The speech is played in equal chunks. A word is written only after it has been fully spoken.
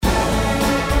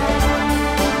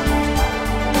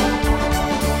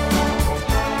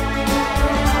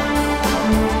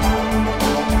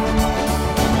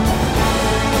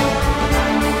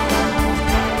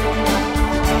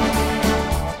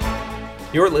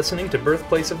You're listening to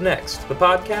Birthplace of Next, the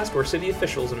podcast where city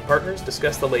officials and partners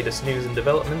discuss the latest news and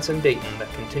developments in Dayton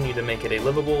that continue to make it a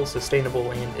livable,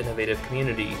 sustainable, and innovative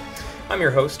community. I'm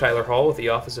your host, Tyler Hall, with the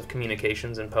Office of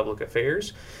Communications and Public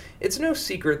Affairs. It's no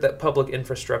secret that public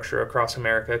infrastructure across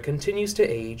America continues to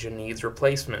age and needs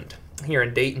replacement. Here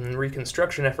in Dayton,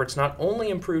 reconstruction efforts not only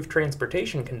improve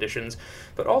transportation conditions,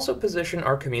 but also position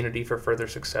our community for further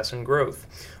success and growth.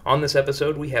 On this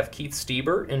episode, we have Keith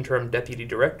Steeber, Interim Deputy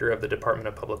Director of the Department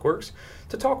of Public Works,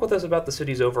 to talk with us about the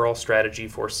city's overall strategy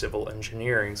for civil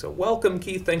engineering. So welcome,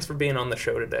 Keith. Thanks for being on the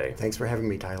show today. Thanks for having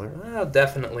me, Tyler. Well,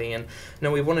 definitely. And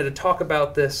we wanted to talk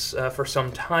about this for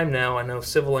some time now. I know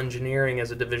civil engineering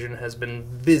as a division has been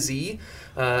busy,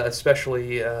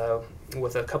 especially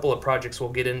with a couple of projects we'll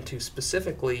get into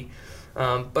specifically.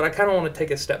 But I kind of want to take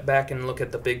a step back and look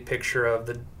at the big picture of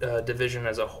the division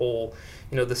as a whole.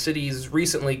 You know, the city's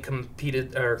recently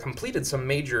completed some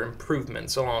major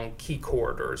improvements along key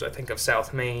corridors. I think of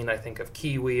South Main, I think of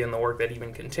Kiwi, and the work that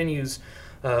even continues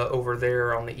over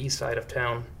there on the east side of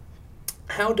town.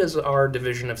 How does our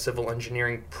Division of Civil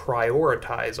Engineering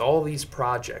prioritize all these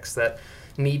projects that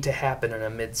need to happen in a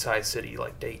mid-sized city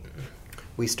like Dayton?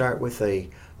 We start with a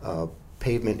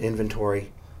pavement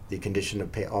inventory, the condition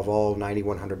of all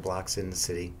 9,100 blocks in the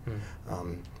city,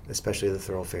 especially the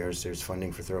thoroughfares. There's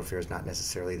funding for thoroughfares, not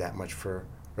necessarily that much for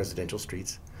residential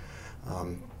streets.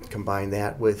 Combine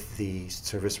that with the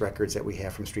service records that we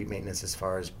have from street maintenance as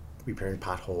far as repairing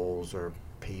potholes or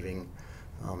paving,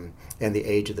 and the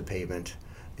age of the pavement.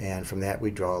 And from that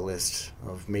we draw a list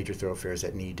of major thoroughfares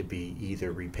that need to be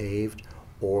either repaved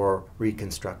or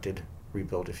reconstructed,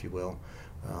 rebuilt if you will.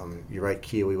 You're right,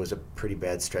 Kiwi was a pretty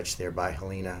bad stretch there by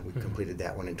Helena. We completed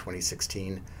that one in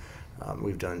 2016.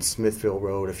 We've done Smithville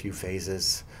Road, a few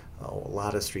phases, a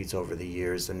lot of streets over the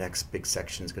years. The next big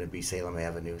section is going to be Salem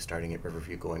Avenue, starting at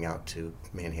Riverview, going out to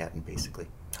Manhattan, basically.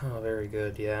 Oh, very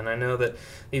good, yeah. And I know that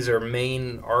these are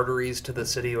main arteries to the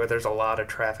city where there's a lot of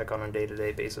traffic on a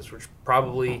day-to-day basis, which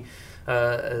probably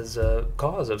is a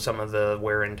cause of some of the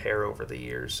wear and tear over the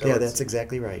years. So yeah, that's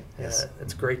exactly right. Yes.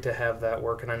 It's great to have that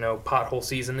work. And I know pothole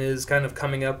season is kind of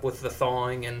coming up with the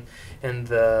thawing and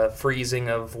the freezing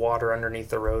of water underneath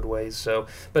the roadways. So,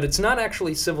 but it's not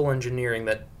actually civil engineering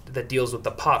that deals with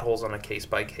the potholes on a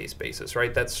case-by-case basis,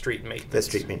 right? That's street maintenance. That's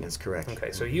street maintenance, correct.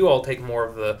 Okay, so you all take more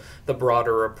of the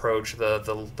broader approach,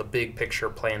 the big picture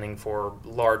planning for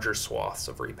larger swaths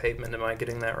of repavement. Am I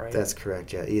getting that right? That's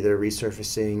correct, yeah. Either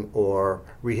resurfacing or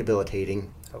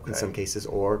rehabilitating in some cases,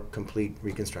 or complete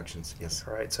reconstructions, yes.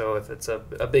 All right, so if it's a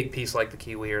big piece like the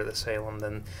Kiwi or the Salem,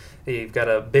 then you've got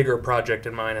a bigger project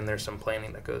in mind, and there's some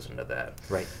planning that goes into that.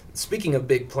 Right. Speaking of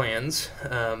big plans,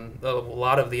 a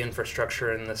lot of the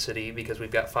infrastructure in the city, because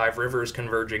we've got 5 rivers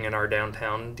converging in our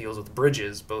downtown, deals with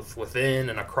bridges, both within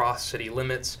and across city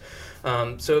limits.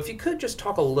 So if you could just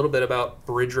talk a little bit about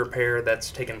bridge repair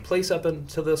that's taken place up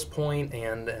until this point,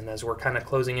 and as we're kind of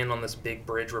closing in on this big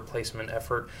bridge replacement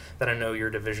effort that I know your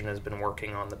division has been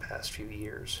working on the past few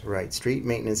years. Right. Street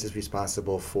maintenance is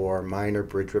responsible for minor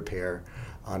bridge repair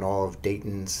on all of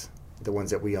Dayton's, the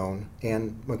ones that we own,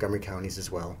 and Montgomery counties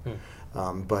as well.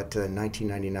 But in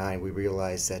 1999, we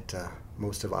realized that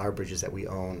most of our bridges that we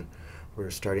own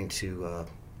were starting to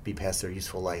be past their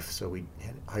useful life. So we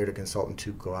had hired a consultant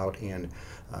to go out and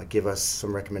give us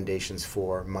some recommendations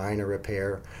for minor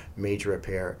repair, major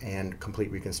repair, and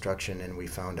complete reconstruction. And we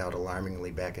found out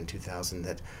alarmingly back in 2000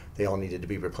 that they all needed to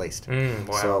be replaced. Wow.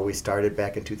 So we started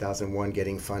back in 2001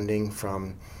 getting funding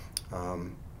from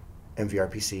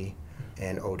MVRPC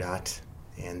and ODOT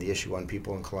and the Issue 1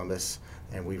 people in Columbus,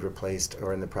 and we replaced,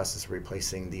 or in the process of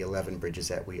replacing, the 11 bridges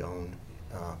that we own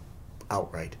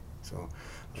outright. So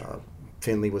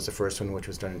Finley was the first one, which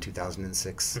was done in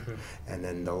 2006, and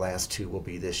then the last 2 will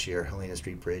be this year, Helena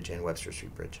Street Bridge and Webster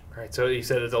Street Bridge. All right, so you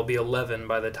said there'll be 11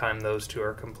 by the time those 2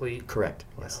 are complete? Correct,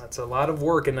 yes. That's a lot of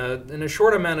work in a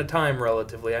short amount of time,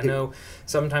 relatively. I know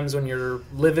sometimes when you're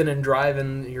living and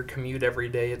driving your commute every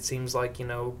day, it seems like,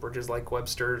 bridges like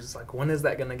Webster's, like, when is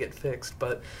that going to get fixed?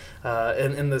 But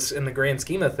in the grand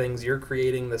scheme of things, you're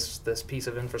creating this piece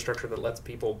of infrastructure that lets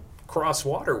people cross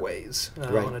waterways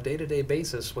on a day-to-day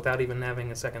basis without even having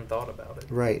a second thought about it.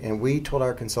 Right, and we told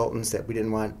our consultants that we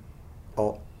didn't want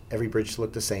every bridge to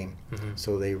look the same,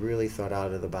 so they really thought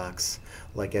out of the box.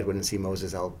 Like Edwin and C.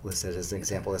 Moses, I'll list it as an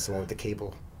example. That's the one with the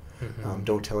cable.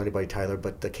 Don't tell anybody, Tyler,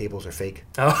 but the cables are fake.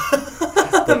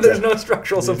 Oh, there's no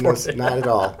structural support. Not at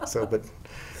all. So,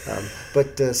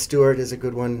 but Stewart is a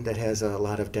good one that has a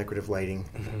lot of decorative lighting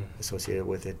associated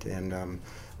with it, and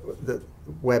the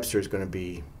Webster is going to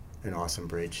be an awesome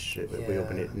bridge. We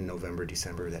opened it in November,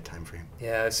 December, that time frame.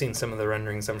 Yeah, I've seen some of the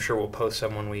renderings. I'm sure we'll post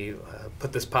some when we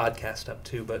put this podcast up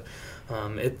too. But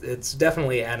it's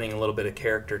definitely adding a little bit of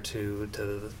character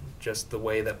to just the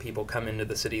way that people come into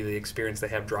the city, the experience they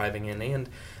have driving in and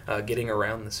getting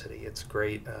around the city. It's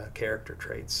great character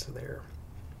traits there.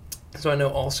 So I know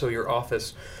also your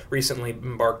office recently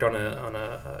embarked on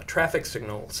a traffic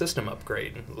signal system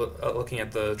upgrade, looking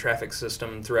at the traffic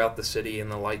system throughout the city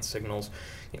and the light signals.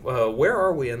 Where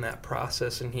are we in that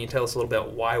process, and can you tell us a little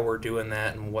bit why we're doing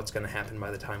that and what's going to happen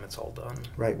by the time it's all done?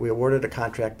 Right. We awarded a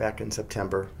contract back in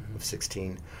September of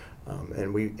 16.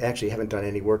 And we actually haven't done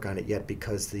any work on it yet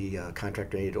because the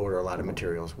contractor needed to order a lot of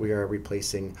materials. We are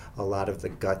replacing a lot of the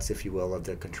guts, if you will, of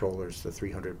the controllers, the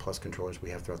 300 plus controllers we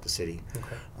have throughout the city.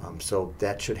 Okay. So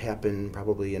that should happen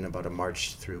probably in about a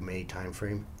March through May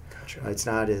timeframe. Gotcha. It's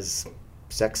not as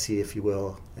sexy, if you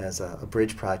will, as a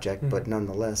bridge project, but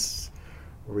nonetheless,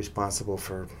 we're responsible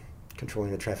for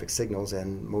controlling the traffic signals,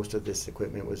 and most of this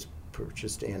equipment was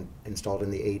purchased and installed in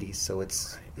the 80s, so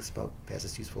it's about past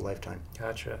its useful lifetime.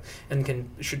 Gotcha. And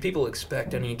should people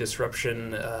expect any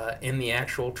disruption in the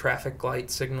actual traffic light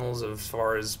signals as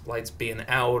far as lights being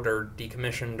out or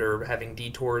decommissioned or having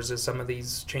detours as some of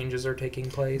these changes are taking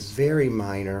place? Very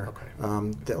minor.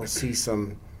 Okay. They'll see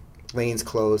some lanes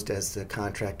closed as the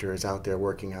contractor is out there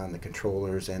working on the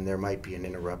controllers, and there might be an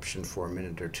interruption for a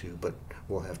minute or two, but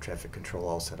we'll have traffic control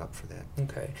all set up for that.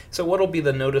 Okay. So what'll be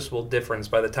the noticeable difference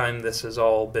by the time this has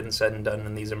all been said and done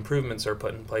and these improvements are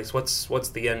put in place? What's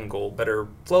the end goal? Better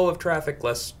flow of traffic,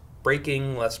 less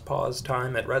braking, less pause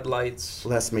time at red lights?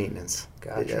 Less maintenance.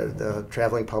 Gotcha. The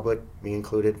traveling public, me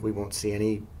included, we won't see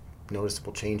any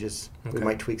noticeable changes. Okay. We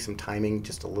might tweak some timing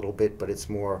just a little bit, but it's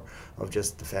more of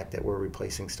just the fact that we're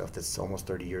replacing stuff that's almost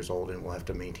 30 years old, and we'll have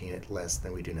to maintain it less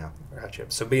than we do now. Gotcha.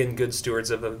 So being good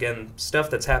stewards of, again, stuff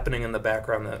that's happening in the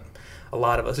background that a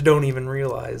lot of us don't even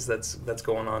realize that's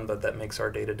going on, but that makes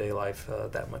our day-to-day life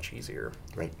that much easier.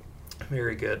 Right.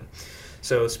 Very good.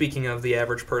 So speaking of the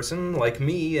average person like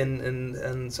me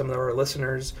and some of our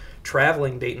listeners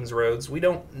traveling Dayton's roads, we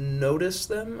don't notice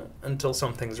them until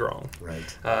something's wrong.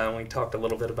 Right. We talked a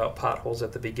little bit about potholes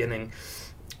at the beginning.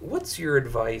 What's your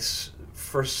advice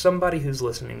for somebody who's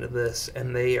listening to this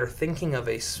and they are thinking of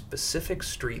a specific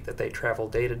street that they travel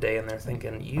day to day and they're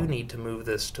thinking, you need to move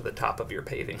this to the top of your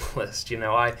paving list? You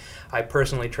know, I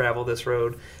personally travel this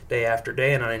road day after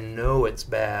day and I know it's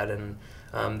bad, and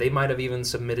they might have even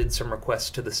submitted some requests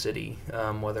to the city,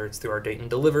 whether it's through our Dayton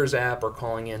Delivers app or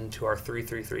calling in to our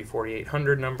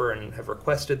 333-4800 number and have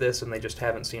requested this and they just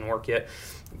haven't seen work yet.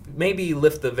 Maybe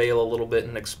lift the veil a little bit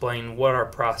and explain what our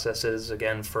process is,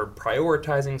 again, for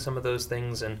prioritizing some of those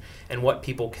things and what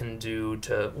people can do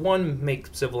to, one, make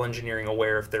civil engineering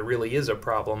aware if there really is a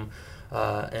problem,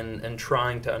 and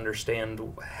trying to understand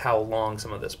how long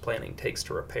some of this planning takes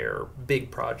to repair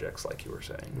big projects like you were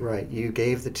saying. Right. You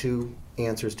gave the two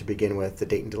answers to begin with, the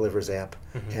Dayton Delivers app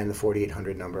and the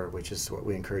 4800 number, which is what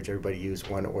we encourage everybody to use,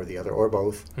 one or the other, or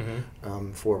both,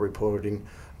 for reporting.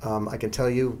 I can tell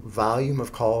you volume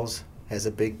of calls has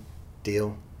a big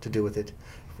deal to do with it.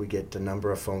 If we get the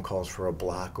number of phone calls for a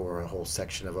block or a whole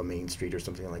section of a main street or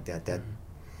something like that, that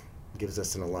gives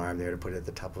us an alarm there to put it at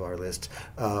the top of our list.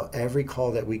 Every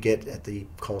call that we get at the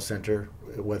call center,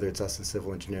 whether it's us in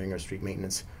civil engineering or street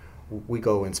maintenance, we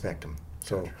go inspect them.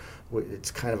 So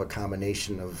it's kind of a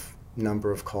combination of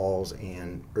number of calls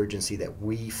and urgency that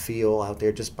we feel out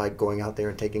there just by going out there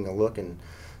and taking a look. And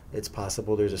it's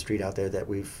possible there's a street out there that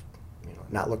we've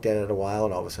not looked at it in a while,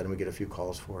 and all of a sudden we get a few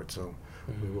calls for it. So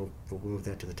we'll move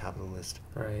that to the top of the list.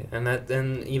 Right, and that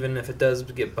then even if it does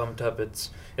get bumped up, it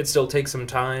still takes some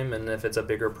time, and if it's a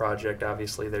bigger project,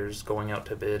 obviously there's going out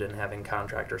to bid and having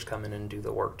contractors come in and do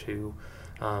the work too,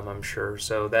 I'm sure.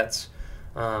 So that's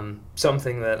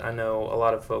something that I know a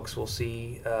lot of folks will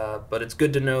see, but it's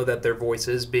good to know that their voice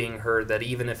is being heard, that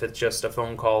even if it's just a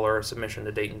phone call or a submission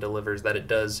to Dayton Delivers, that it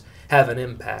does have an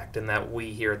impact, and that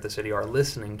we here at the city are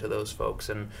listening to those folks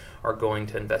and are going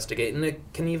to investigate. And it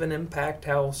can even impact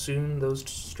how soon those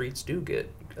streets do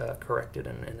get corrected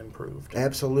and improved.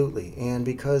 Absolutely. And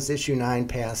because Issue 9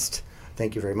 passed,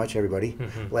 thank you very much, everybody,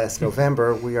 last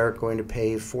November, we are going to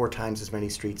pave 4 times as many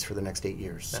streets for the next 8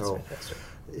 years. That's fantastic.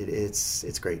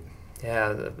 It's great.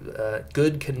 Yeah,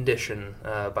 good condition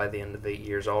by the end of 8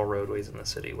 years, all roadways in the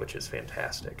city, which is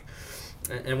fantastic.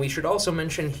 And we should also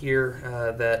mention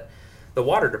here that the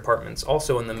water department's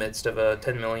also in the midst of a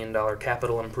 $10 million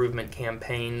capital improvement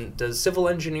campaign. Does civil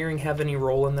engineering have any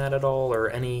role in that at all, or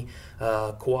any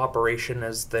cooperation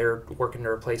as they're working to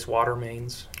replace water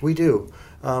mains? We do.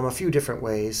 A few different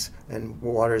ways, and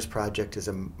Water's project is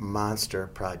a monster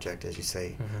project, as you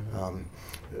say.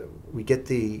 We get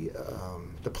the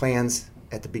plans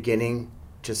at the beginning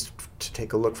just to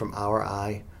take a look from our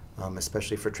eye,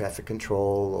 especially for traffic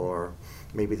control, or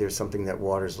maybe there's something that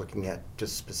Water's looking at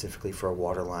just specifically for a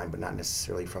water line, but not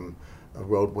necessarily from a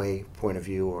roadway point of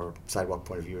view or sidewalk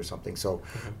point of view or something. So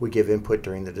we give input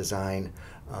during the design.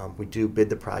 We do bid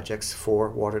the projects for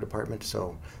Water Department,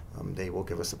 so they will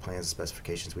give us the plans and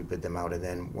specifications. We bid them out, and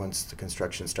then once the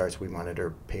construction starts, we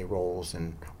monitor payrolls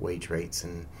and wage rates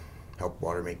and help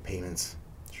Water make payments.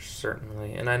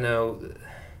 Certainly. And I know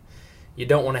you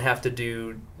don't want to have to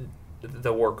do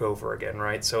the work over again,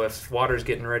 right? So if Water's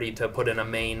getting ready to put in a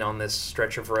main on this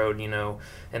stretch of road,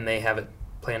 and they have it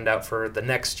planned out for the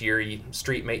next year,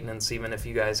 street maintenance, even if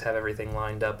you guys have everything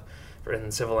lined up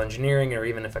in civil engineering, or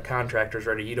even if a contractor's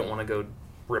ready, you don't want to go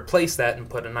replace that and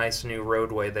put a nice new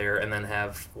roadway there and then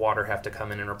have Water have to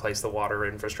come in and replace the water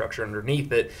infrastructure underneath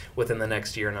it within the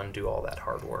next year and undo all that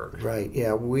hard work. Right,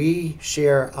 yeah. We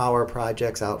share our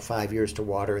projects out 5 years to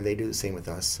Water, and they do the same with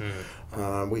us.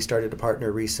 We started to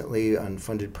partner recently on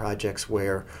funded projects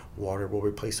where Water will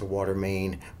replace a water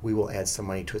main. We will add some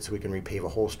money to it so we can repave a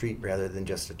whole street rather than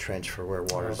just a trench for where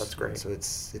water's. Oh, that's great. So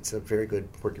it's a very good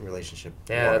working relationship.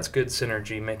 Yeah, that's good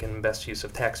synergy, making best use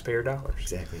of taxpayer dollars.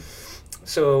 Exactly.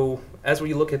 So as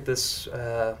we look at this,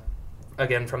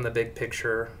 again, from the big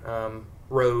picture,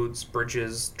 roads,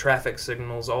 bridges, traffic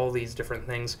signals, all these different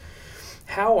things,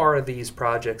 how are these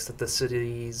projects that the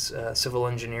city's civil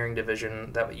engineering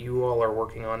division that you all are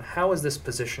working on, how is this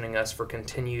positioning us for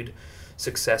continued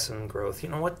success and growth?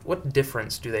 What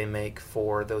difference do they make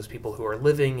for those people who are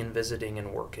living and visiting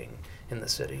and working in the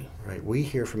city? Right. We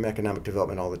hear from economic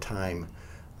development all the time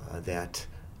that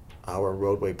our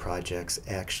roadway projects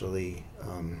actually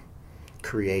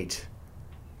create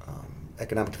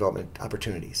economic development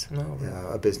opportunities. Oh,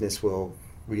 right. A business will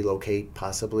relocate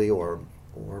possibly or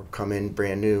come in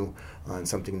brand new on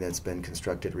something that's been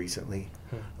constructed recently.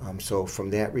 So from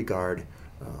that regard,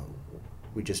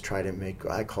 we just try to make,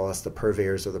 I call us the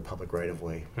purveyors of the public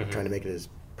right-of-way. We're trying to make it as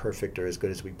perfect or as good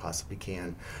as we possibly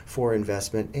can for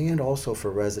investment and also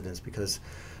for residents, because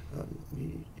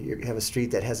you have a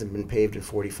street that hasn't been paved in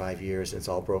 45 years, and it's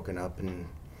all broken up, and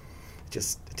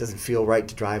it doesn't feel right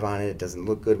to drive on it. It doesn't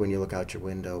look good when you look out your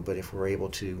window. But if we're able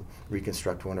to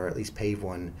reconstruct one or at least pave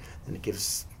one, then it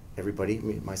gives everybody,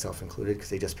 myself included, because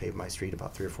they just paved my street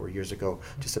about 3 or 4 years ago,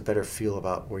 just a better feel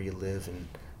about where you live and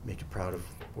make you proud of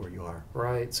where you are.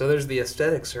 Right. So there's the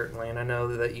aesthetic, certainly, and I know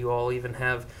that you all even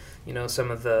have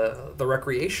some of the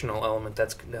recreational element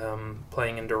that's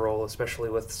playing into role, especially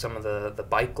with some of the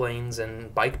bike lanes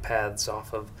and bike paths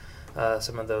off of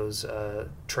some of those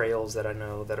trails that I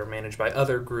know that are managed by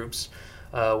other groups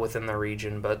within the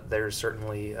region, but there's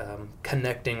certainly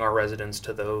connecting our residents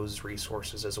to those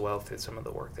resources as well through some of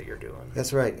the work that you're doing.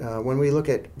 That's right. When we look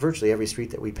at virtually every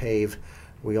street that we pave,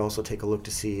 we also take a look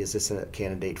to see, is this a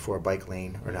candidate for a bike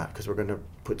lane or not, because we're going to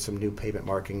put some new pavement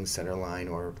markings, center line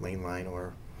or lane line,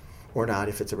 or not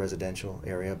if it's a residential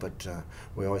area, but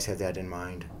we always have that in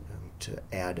mind to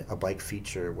add a bike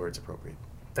feature where it's appropriate.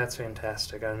 That's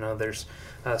fantastic. I know there's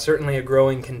certainly a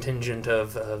growing contingent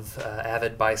of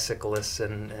avid bicyclists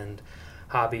and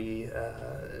hobby,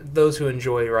 those who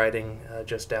enjoy riding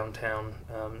just downtown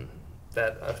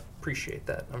that appreciate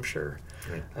that, I'm sure.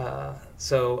 Right.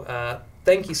 So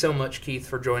thank you so much, Keith,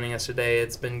 for joining us today.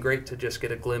 It's been great to just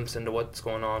get a glimpse into what's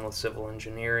going on with civil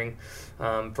engineering.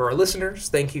 For our listeners,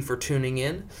 thank you for tuning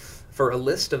in. For a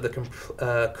list of the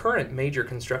current major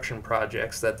construction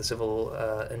projects that the Civil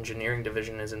Engineering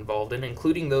Division is involved in,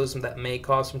 including those that may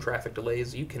cause some traffic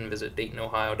delays, you can visit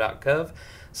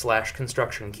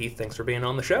DaytonOhio.gov/construction. Keith, thanks for being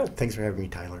on the show. Thanks for having me,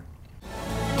 Tyler.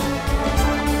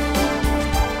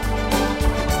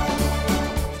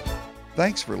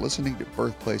 Thanks for listening to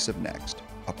Birthplace of Next,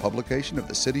 a publication of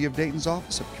the City of Dayton's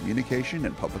Office of Communication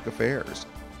and Public Affairs.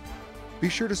 Be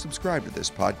sure to subscribe to this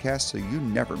podcast so you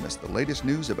never miss the latest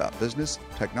news about business,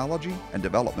 technology, and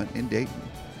development in Dayton.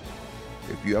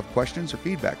 If you have questions or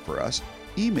feedback for us,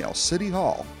 email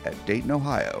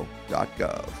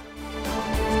cityhall@daytonohio.gov.